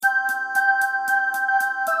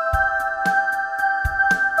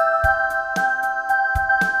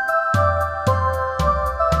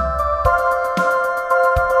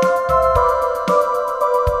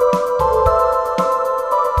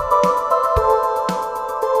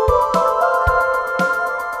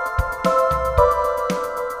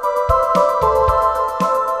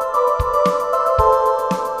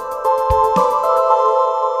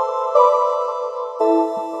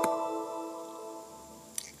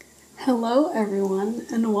Hello, everyone,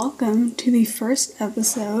 and welcome to the first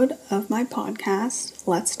episode of my podcast,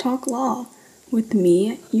 Let's Talk Law, with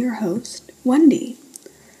me, your host, Wendy.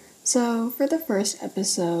 So, for the first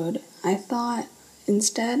episode, I thought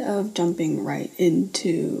instead of jumping right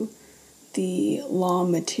into the law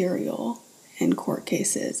material and court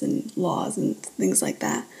cases and laws and things like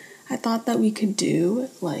that, I thought that we could do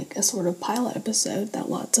like a sort of pilot episode that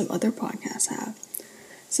lots of other podcasts have.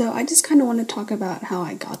 So I just kind of want to talk about how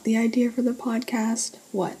I got the idea for the podcast,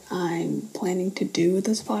 what I'm planning to do with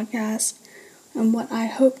this podcast, and what I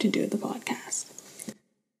hope to do with the podcast.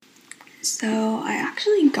 So I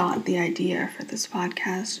actually got the idea for this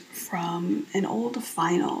podcast from an old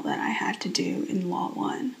final that I had to do in Law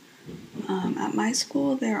 1. At my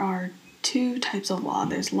school, there are two types of law.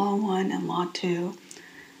 There's Law 1 and Law 2.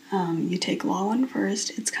 You take Law 1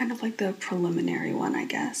 first. It's kind of like the preliminary one, I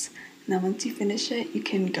guess. And then once you finish it, you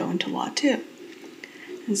can go into Law 2.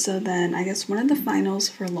 And so then I guess one of the finals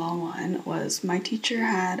for Law 1 was my teacher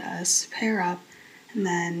had us pair up, and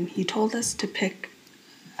then he told us to pick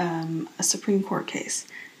a Supreme Court case.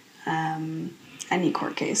 Any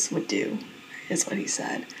court case would do, is what he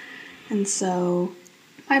said. And so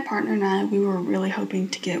my partner and I, we were really hoping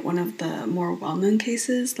to get one of the more well-known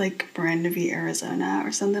cases, like Miranda v. Arizona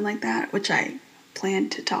or something like that, which I plan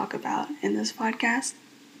to talk about in this podcast.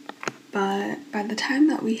 But by the time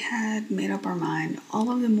that we had made up our mind,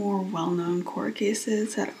 all of the more well-known court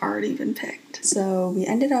cases had already been picked. So we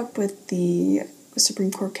ended up with the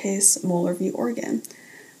Supreme Court case Moeller v. Oregon,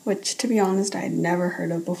 which, to be honest, I had never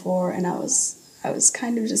heard of before, and I was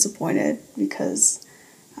kind of disappointed because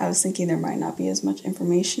I was thinking there might not be as much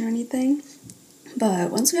information or anything.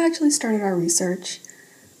 But once we actually started our research,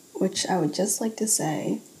 which I would just like to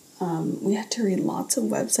say, we had to read lots of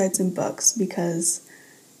websites and books because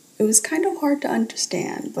it was kind of hard to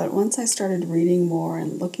understand, but once I started reading more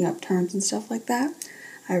and looking up terms and stuff like that,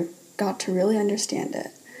 I got to really understand it.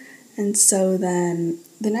 And so then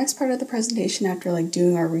the next part of the presentation, after like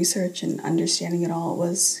doing our research and understanding it all,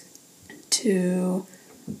 was to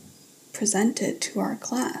present it to our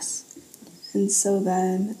class. And so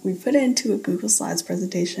then we put it into a Google Slides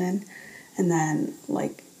presentation, and then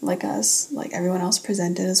like us, like everyone else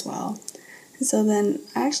presented as well. And so then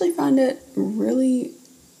I actually found it really,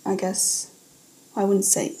 I guess, I wouldn't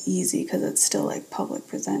say easy because it's still like public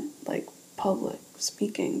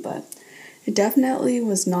speaking, but it definitely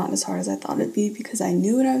was not as hard as I thought it'd be because I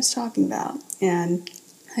knew what I was talking about and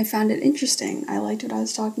I found it interesting. I liked what I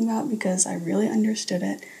was talking about because I really understood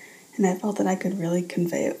it and I felt that I could really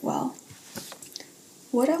convey it well.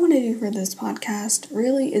 What I want to do for this podcast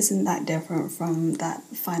really isn't that different from that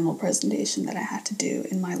final presentation that I had to do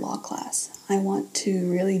in my law class. I want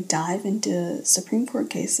to really dive into Supreme Court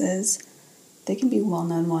cases. They can be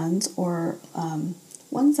well-known ones or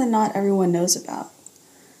ones that not everyone knows about.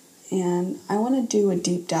 And I want to do a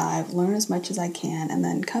deep dive, learn as much as I can, and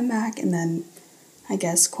then come back and then, I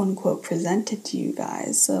guess, quote-unquote, present it to you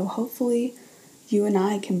guys. So hopefully you and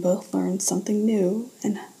I can both learn something new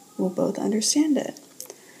and we'll both understand it.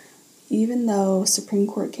 Even though Supreme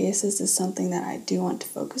Court cases is something that I do want to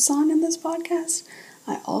focus on in this podcast,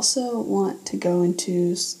 I also want to go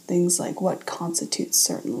into things like what constitutes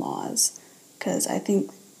certain laws, because I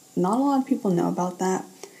think not a lot of people know about that,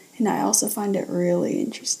 and I also find it really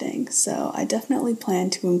interesting, so I definitely plan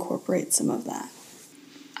to incorporate some of that.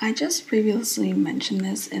 I just previously mentioned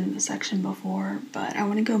this in the section before, but I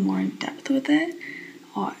want to go more in depth with it,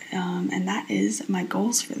 and that is my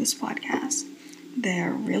goals for this podcast.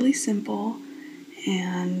 They're really simple,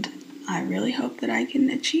 and I really hope that I can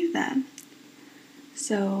achieve them.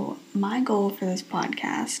 So my goal for this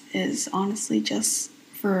podcast is honestly just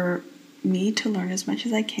for me to learn as much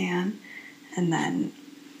as I can and then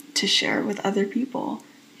to share it with other people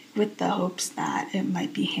with the hopes that it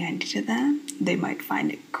might be handy to them. They might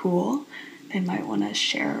find it cool. They might want to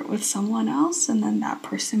share it with someone else, and then that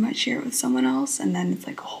person might share it with someone else, and then it's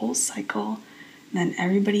like a whole cycle. Then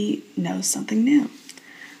everybody knows something new.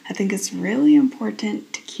 I think it's really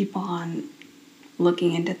important to keep on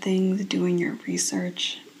looking into things, doing your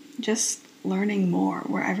research, just learning more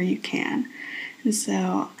wherever you can. And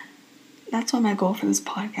so that's why my goal for this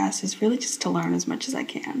podcast is really just to learn as much as I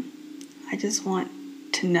can. I just want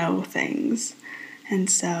to know things. And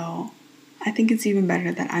so I think it's even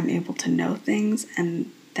better that I'm able to know things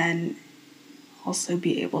and then also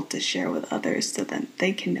be able to share with others so that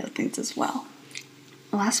they can know things as well.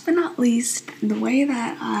 Last but not least, the way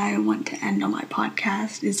that I want to end on my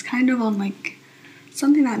podcast is kind of on like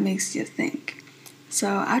something that makes you think. So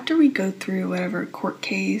after we go through whatever court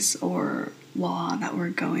case or law that we're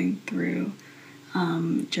going through,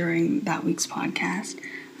 during that week's podcast,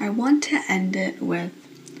 I want to end it with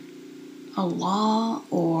a law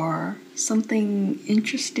or something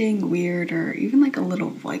interesting, weird, or even like a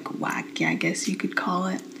little like wacky, I guess you could call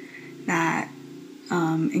it, that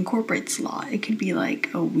incorporates law. It could be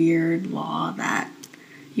like a weird law that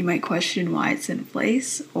you might question why it's in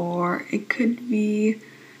place, or it could be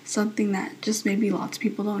something that just maybe lots of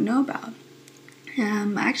people don't know about.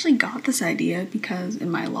 I actually got this idea because in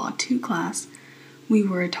my Law 2 class, we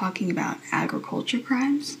were talking about agricultural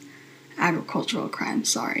crimes,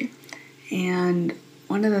 sorry. And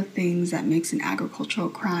one of the things that makes an agricultural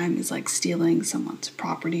crime is like stealing someone's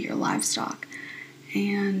property or livestock.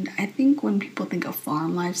 And I think when people think of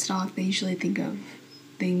farm livestock, they usually think of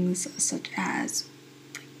things such as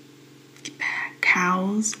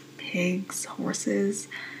cows, pigs, horses,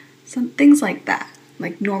 some things like that,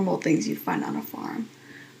 like normal things you find on a farm.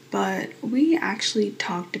 But we actually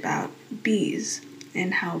talked about bees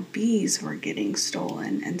and how bees were getting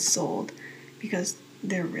stolen and sold because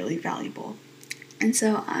they're really valuable. And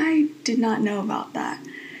so I did not know about that.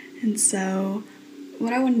 And so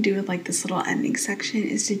what I want to do with like this little ending section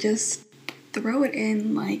is to just throw it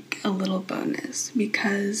in like a little bonus,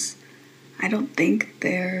 because I don't think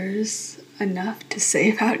there's enough to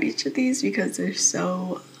say about each of these because they're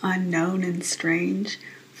so unknown and strange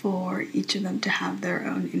for each of them to have their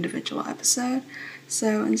own individual episode.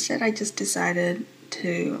 So instead I just decided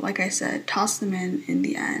to, like I said, toss them in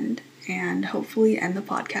the end and hopefully end the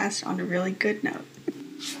podcast on a really good note.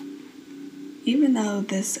 Even though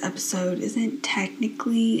this episode isn't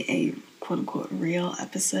technically a quote-unquote real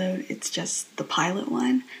episode, it's just the pilot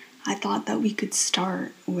one, I thought that we could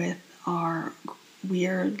start with our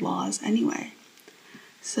weird laws anyway.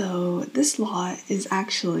 So this law is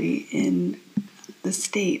actually in the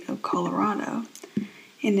state of Colorado,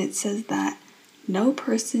 and it says that no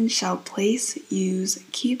person shall place, use,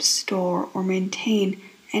 keep, store, or maintain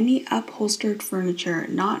any upholstered furniture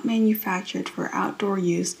not manufactured for outdoor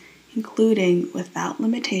use, including, without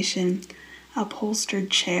limitation, upholstered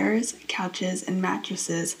chairs, couches, and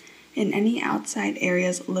mattresses in any outside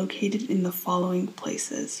areas located in the following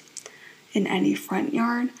places: in any front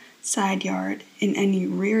yard, side yard, in any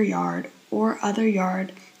rear yard, or other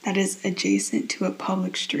yard that is adjacent to a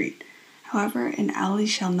public street. However, an alley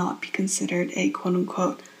shall not be considered a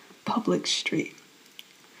quote-unquote public street.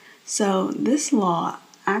 So this law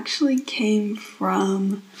actually came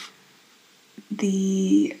from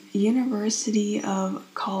the University of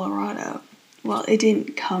Colorado. Well, it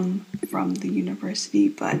didn't come from the university,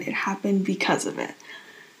 but it happened because of it.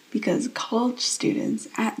 Because college students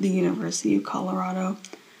at the University of Colorado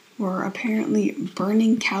were apparently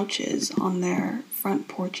burning couches on their front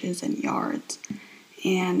porches and yards.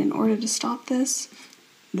 And in order to stop this,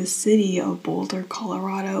 the city of Boulder,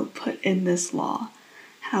 Colorado put in this law.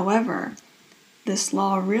 However, this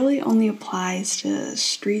law really only applies to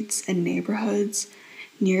streets and neighborhoods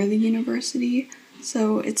near the university,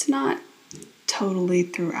 so it's not totally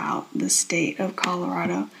throughout the state of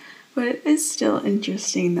Colorado, but it is still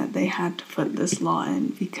interesting that they had to put this law in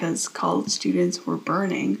because college students were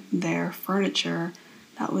burning their furniture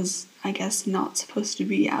that was, I guess, not supposed to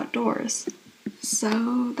be outdoors.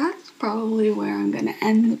 So that's probably where I'm going to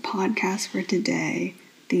end the podcast for today,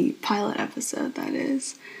 the pilot episode, that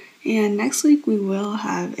is. And next week we will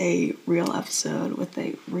have a real episode with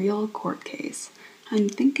a real court case. I'm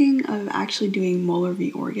thinking of actually doing Mueller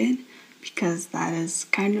v. Oregon because that is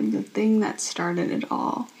kind of the thing that started it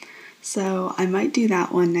all. So I might do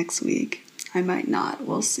that one next week. I might not.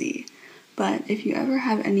 We'll see. But if you ever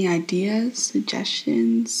have any ideas,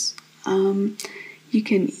 suggestions, you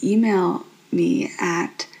can email me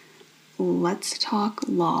at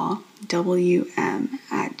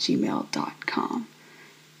letstalklawwm@gmail.com.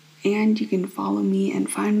 And you can follow me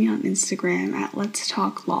and find me on Instagram at Let's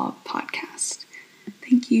Talk Law Podcast.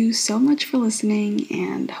 Thank you so much for listening,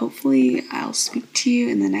 and hopefully I'll speak to you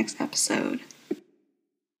in the next episode.